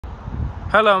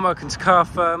Hello and welcome to Car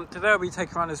Firm. Today I'll be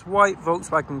taking around this white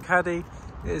Volkswagen Caddy.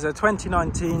 It is a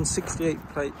 2019 68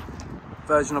 plate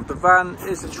version of the van. It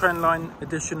is a trendline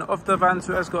edition of the van,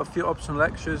 so it has got a few optional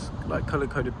extras like colour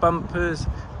coded bumpers,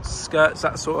 skirts,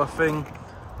 that sort of thing,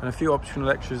 and a few optional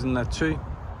extras in there too.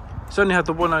 It's only had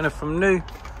the one owner from new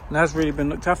and has really been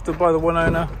looked after by the one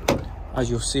owner, as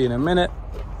you'll see in a minute.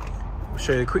 I'll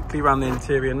show you quickly around the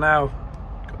interior now.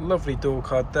 Got a lovely door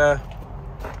card there,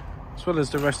 as well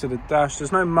as the rest of the dash.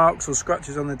 There's no marks or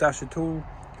scratches on the dash at all.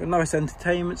 Got a nice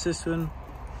entertainment system,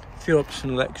 a few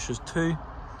optional extras too.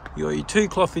 You got your two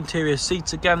cloth interior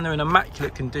seats. Again, they're in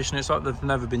immaculate condition. It's like they've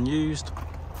never been used.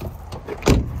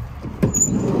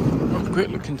 Have a quick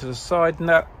look into the side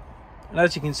net, and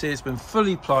as you can see, it's been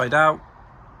fully plied out.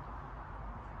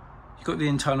 You've got the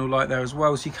internal light there as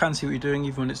well, so you can see what you're doing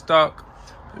even when it's dark.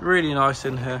 But really nice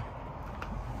in here.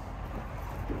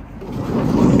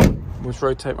 We'll just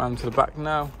rotate around to the back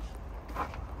now.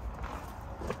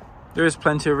 There is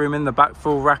plenty of room in the back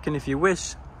for racking if you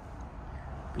wish.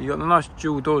 But you've got the nice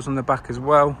dual doors on the back as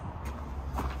well,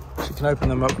 so you can open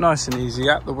them up nice and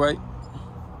easy out the way,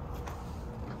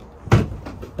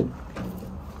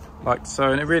 like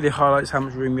so. And it really highlights how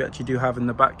much room you actually do have in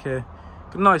the back here.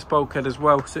 Got a nice bulkhead as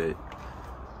well, so it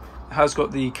has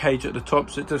got the cage at the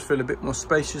top, so it does feel a bit more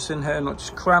spacious in here, not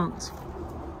just cramped.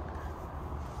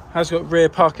 Has got rear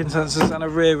parking sensors and a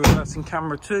rear reversing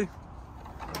camera too,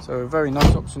 so a very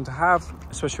nice option to have,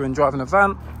 especially when driving a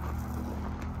van.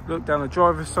 Look down the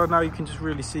driver's side now, you can just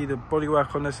really see the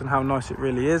bodywork on this and how nice it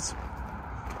really is.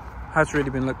 Has really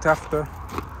been looked after.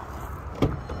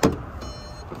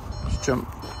 Just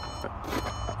jump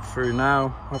through now.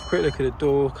 Have a quick look at the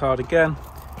door card again.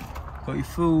 Got your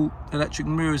full electric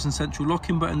mirrors and central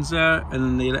locking buttons there, and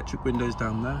then the electric windows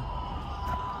down there.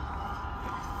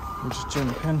 We'll just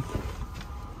jump in.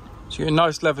 So you got a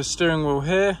nice leather steering wheel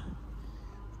here.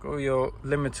 Got all your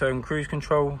limiter and cruise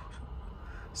control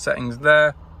settings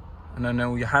there, and then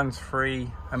all your hands-free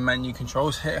and menu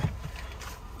controls here.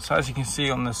 So as you can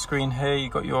see on the screen here,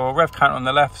 you've got your rev counter on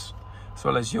the left, as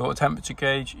well as your temperature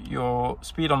gauge, your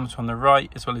speedometer on the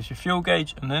right, as well as your fuel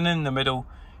gauge, and then in the middle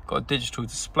you've got a digital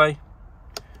display.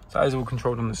 So that is all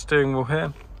controlled on the steering wheel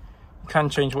here. You can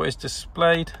change what is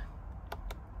displayed.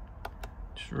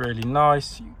 Really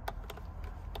nice.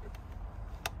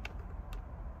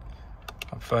 I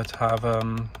prefer to have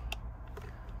the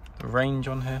range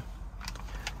on here.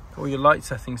 All your light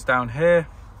settings down here.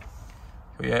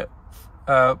 Got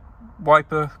your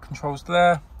wiper controls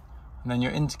there, and then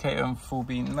your indicator and full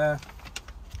beam there.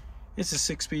 It's a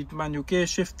 6-speed manual gear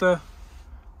shifter,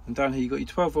 and down here you got your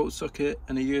 12-volt socket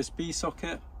and a USB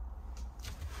socket.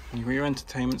 And you've got your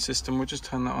entertainment system. We'll just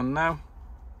turn that on now.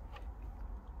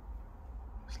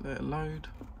 Let it load.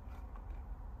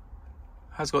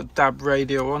 Has got DAB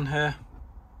radio on here,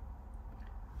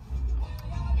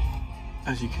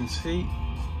 as you can see,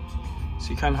 so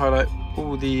you can highlight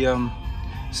all the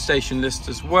station lists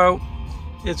as well.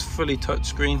 It's fully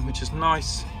touchscreen, which is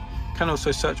nice. Can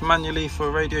also search manually for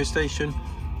a radio station,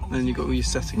 and then you've got all your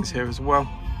settings here as well.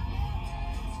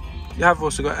 You have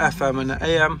also got FM and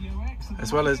AM,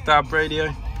 as well as DAB radio.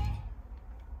 You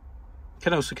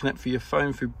can also connect for your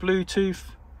phone through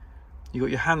Bluetooth. You got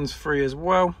your hands-free as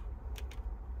well,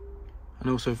 and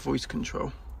also voice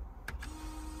control.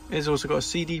 It's also got a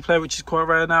CD player, which is quite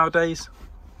rare nowadays.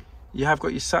 You have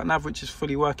got your sat nav, which is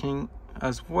fully working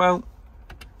as well,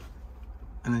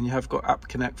 and then you have got App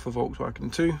Connect for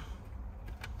Volkswagen too.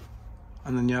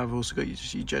 And then you have also got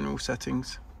your general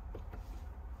settings.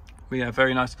 But yeah,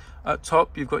 very nice. At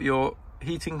top, you've got your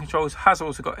heating controls. Has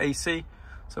also got AC,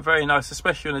 so very nice,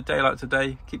 especially on a day like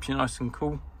today. Keeps you nice and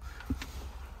cool.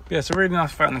 Yeah, it's a really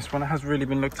nice van, this one. It has really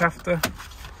been looked after.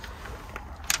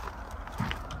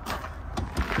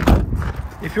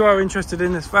 If you are interested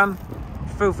in this van,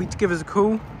 feel free to give us a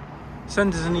call.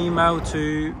 Send us an email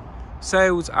to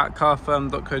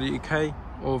sales@carfirm.co.uk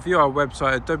or view our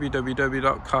website at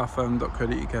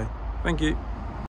www.carfirm.co.uk. Thank you.